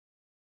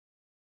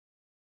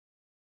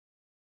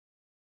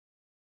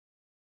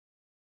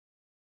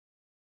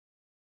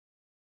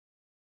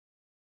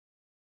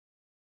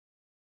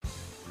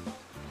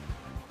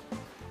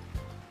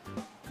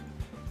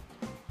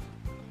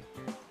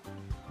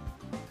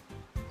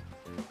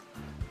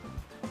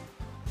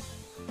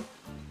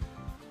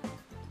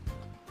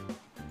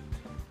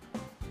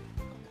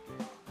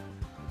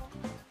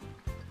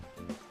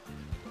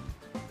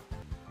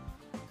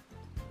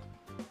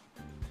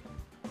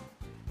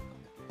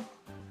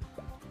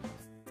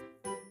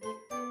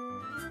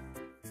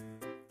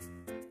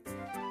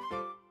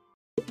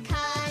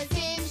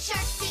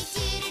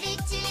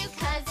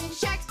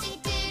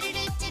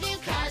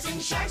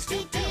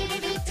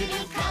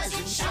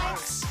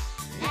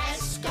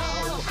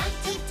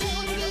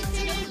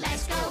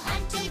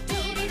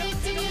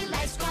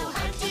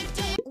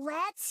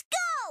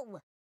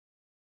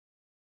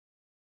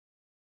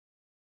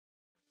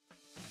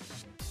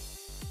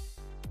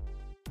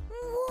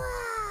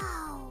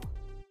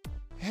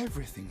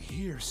Everything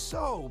here's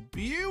so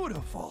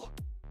beautiful.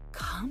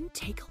 Come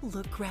take a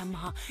look,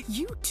 Grandma.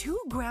 You too,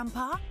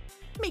 Grandpa.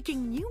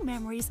 Making new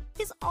memories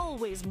is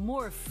always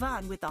more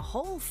fun with the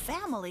whole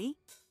family.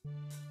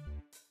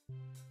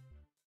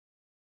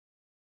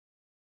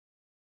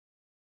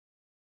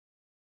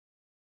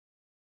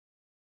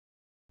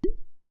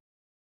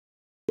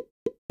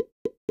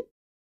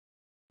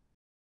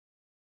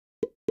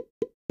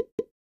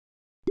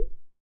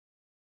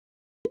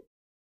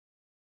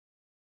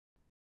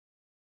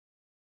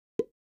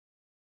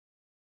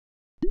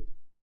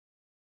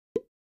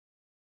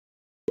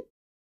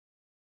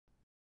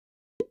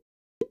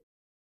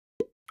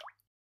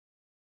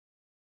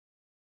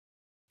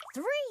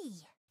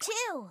 Three,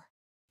 two,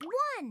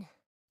 one,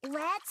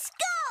 let's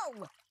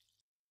go!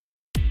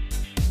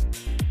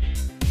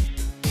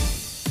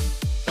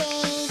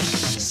 Baby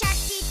shark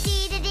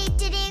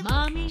doo-doo-doo-doo-doo.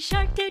 Mommy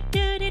shark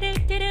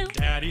doo-doo-doo-doo-doo.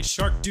 Daddy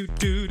shark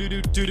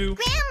doo-doo-doo-doo-doo.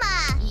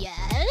 Grandma!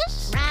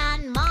 Yes?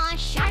 Grandma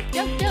shark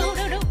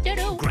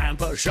Doo-doo-doo-doo-doo.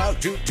 Grandpa shark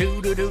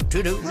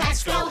doo-doo-doo-doo-doo.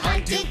 Let's go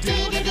hunt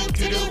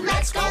doo-doo-doo-doo-doo.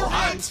 Let's go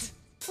hunt!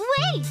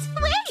 Wait,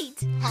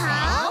 wait!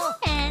 Huh?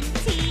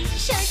 Auntie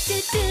shark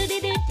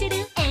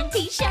doo-doo-doo-doo-doo.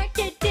 Auntie shark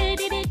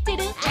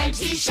doo-doo-doo-doo-doo.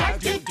 Auntie shark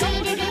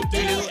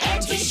doo-doo-doo-doo-doo.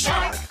 Auntie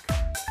shark!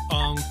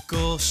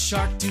 Uncle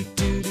shark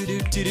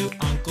doo-doo-doo-doo-doo.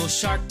 Uncle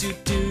shark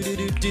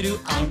doo-doo-doo-doo-doo.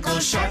 Uncle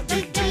shark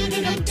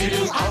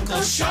doo-doo-doo-doo-doo.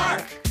 Uncle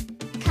shark!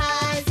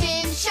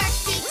 Cousin shark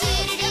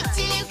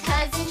doo-doo-doo-doo-doo.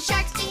 Cousin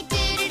sharks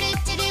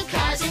doo-doo-doo-doo-doo.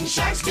 Cousin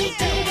sharks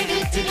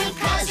doo-doo-doo-doo-doo.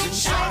 Cousin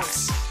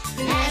sharks!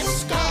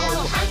 Let's go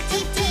hunt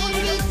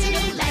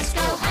doo-doo-doo-doo-doo. Let's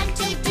go hunt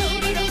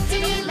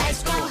doo-doo-doo-doo-doo.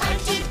 Let's go hunt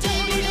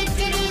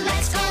doo-doo-doo-doo-doo.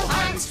 Let's go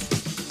hunt!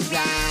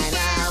 Run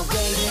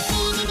away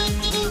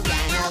doo-doo-doo-doo-doo.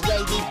 Run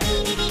away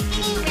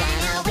doo-doo-doo-doo-doo.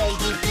 Run away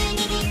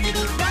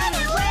doo-doo-doo-doo-doo. Run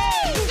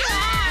away!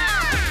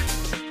 Ah!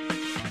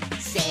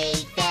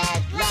 Save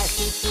that last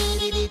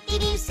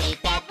doo-doo-doo-doo-doo. Save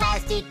that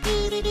last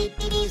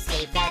doo-doo-doo-doo-doo.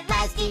 Save that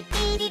last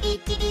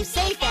doo-doo-doo-doo-doo.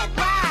 Save that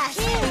last!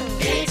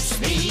 It's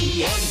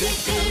the end of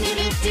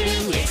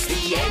doo-doo-doo-doo. It's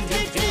the end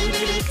of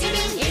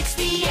doo-doo-doo-doo. It's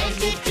the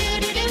end of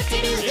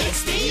doo-doo-doo-doo.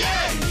 It's the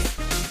end!